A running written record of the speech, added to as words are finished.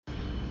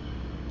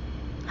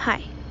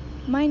Hi,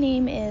 my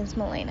name is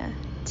Milena.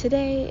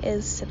 Today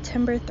is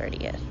September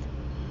 30th.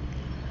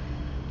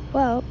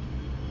 Well,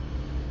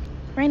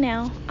 right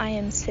now I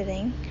am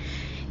sitting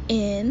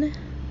in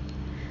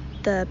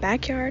the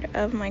backyard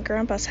of my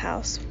grandpa's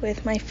house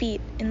with my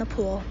feet in the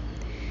pool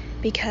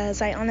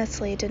because I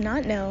honestly did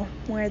not know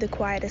where the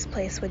quietest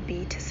place would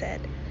be to sit.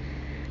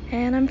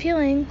 And I'm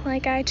feeling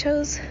like I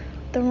chose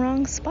the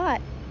wrong spot.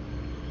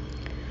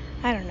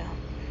 I don't know.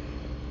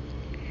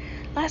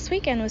 Last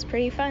weekend was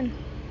pretty fun.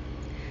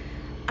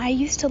 I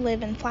used to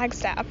live in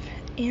Flagstaff,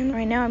 and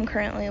right now I'm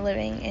currently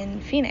living in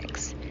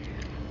Phoenix.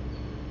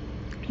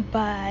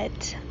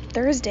 But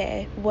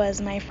Thursday was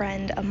my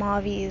friend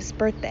Amavi's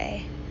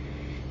birthday,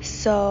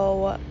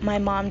 so my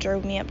mom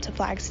drove me up to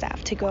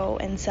Flagstaff to go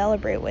and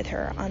celebrate with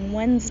her on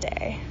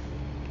Wednesday.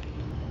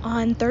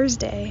 On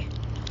Thursday,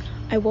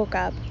 I woke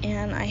up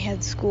and I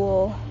had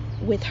school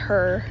with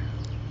her.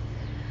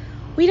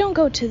 We don't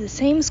go to the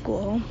same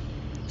school,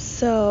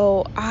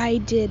 so I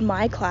did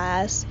my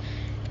class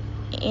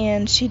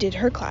and she did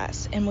her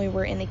class, and we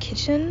were in the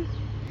kitchen.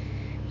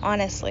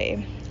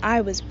 Honestly,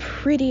 I was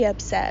pretty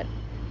upset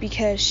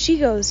because she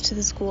goes to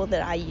the school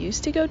that I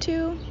used to go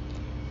to,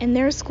 and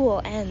their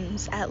school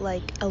ends at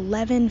like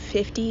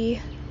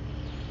 11:50,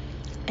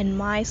 and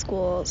my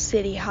school,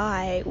 City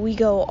High, we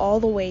go all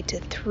the way to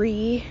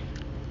 3,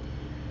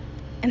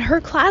 and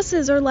her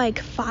classes are like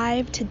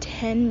 5 to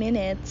 10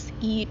 minutes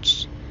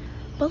each.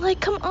 But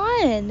like, come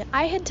on,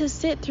 I had to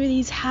sit through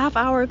these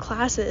half-hour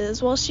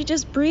classes while she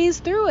just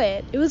breezed through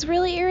it. It was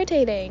really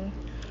irritating.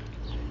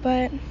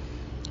 But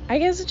I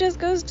guess it just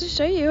goes to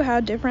show you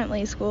how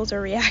differently schools are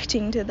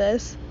reacting to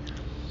this.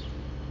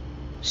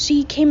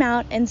 She came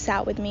out and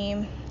sat with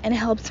me and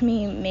helped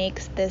me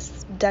make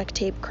this duct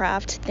tape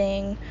craft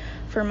thing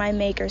for my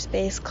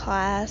makerspace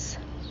class,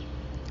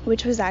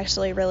 which was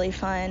actually really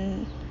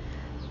fun.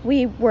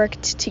 We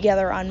worked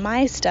together on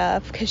my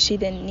stuff because she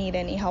didn't need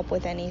any help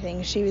with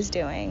anything she was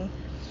doing.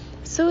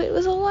 So it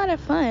was a lot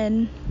of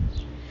fun.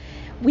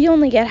 We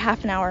only get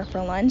half an hour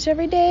for lunch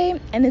every day,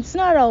 and it's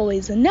not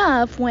always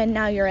enough when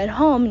now you're at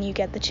home and you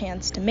get the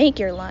chance to make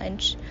your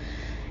lunch.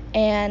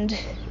 And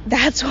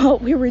that's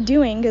what we were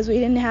doing because we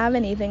didn't have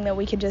anything that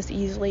we could just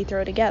easily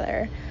throw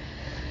together.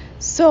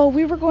 So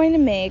we were going to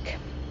make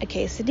a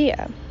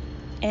quesadilla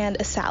and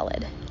a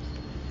salad.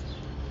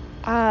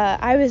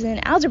 I was in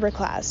algebra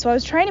class, so I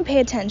was trying to pay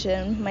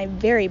attention, my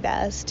very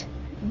best,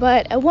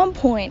 but at one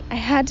point I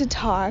had to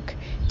talk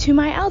to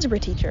my algebra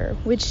teacher,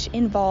 which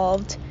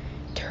involved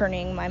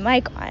turning my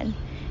mic on,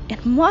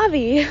 and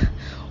Mavi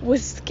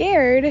was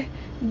scared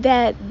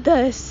that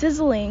the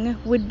sizzling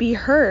would be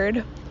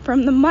heard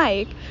from the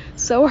mic,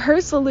 so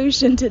her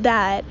solution to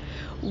that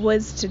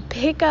was to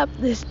pick up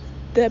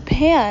the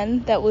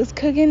pan that was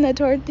cooking the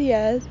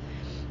tortillas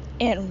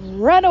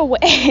and run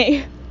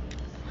away.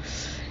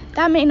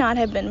 That may not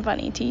have been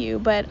funny to you,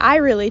 but I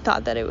really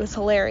thought that it was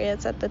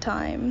hilarious at the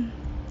time.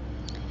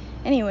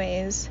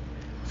 Anyways,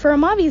 for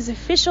Amavi's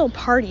official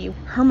party,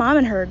 her mom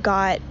and her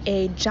got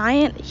a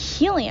giant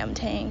helium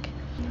tank,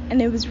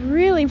 and it was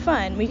really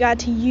fun. We got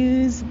to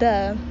use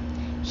the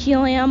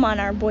helium on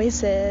our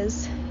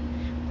voices.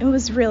 It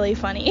was really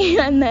funny.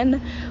 And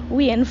then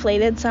we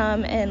inflated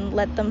some and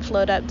let them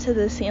float up to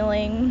the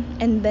ceiling,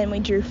 and then we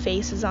drew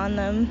faces on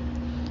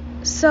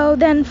them. So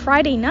then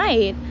Friday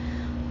night,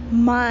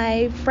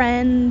 my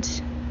friend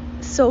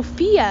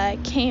Sophia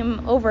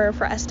came over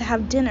for us to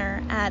have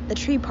dinner at the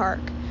tree park.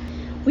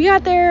 We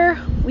got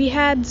there, we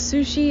had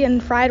sushi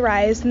and fried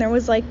rice, and there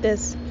was like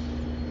this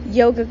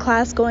yoga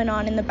class going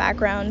on in the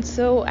background,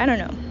 so I don't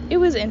know, it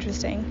was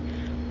interesting.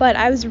 But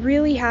I was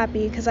really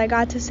happy because I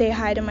got to say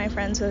hi to my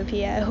friend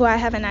Sophia, who I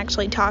haven't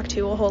actually talked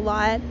to a whole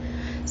lot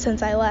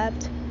since I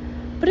left.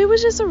 But it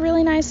was just a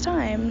really nice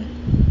time.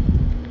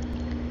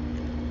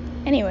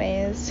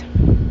 Anyways,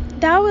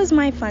 that was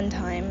my fun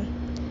time.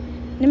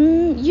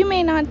 You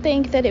may not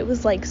think that it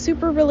was like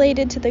super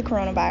related to the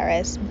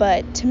coronavirus,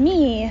 but to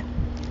me,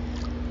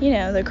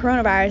 the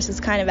coronavirus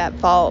is kind of at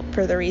fault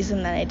for the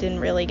reason that I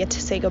didn't really get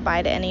to say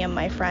goodbye to any of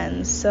my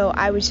friends. So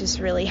I was just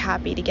really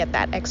happy to get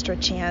that extra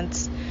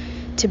chance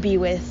to be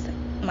with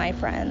my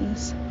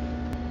friends.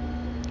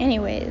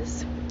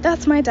 Anyways,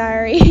 that's my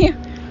diary.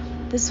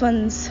 This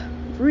one's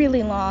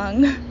really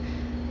long.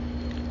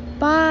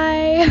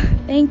 Bye.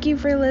 Thank you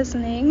for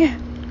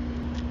listening.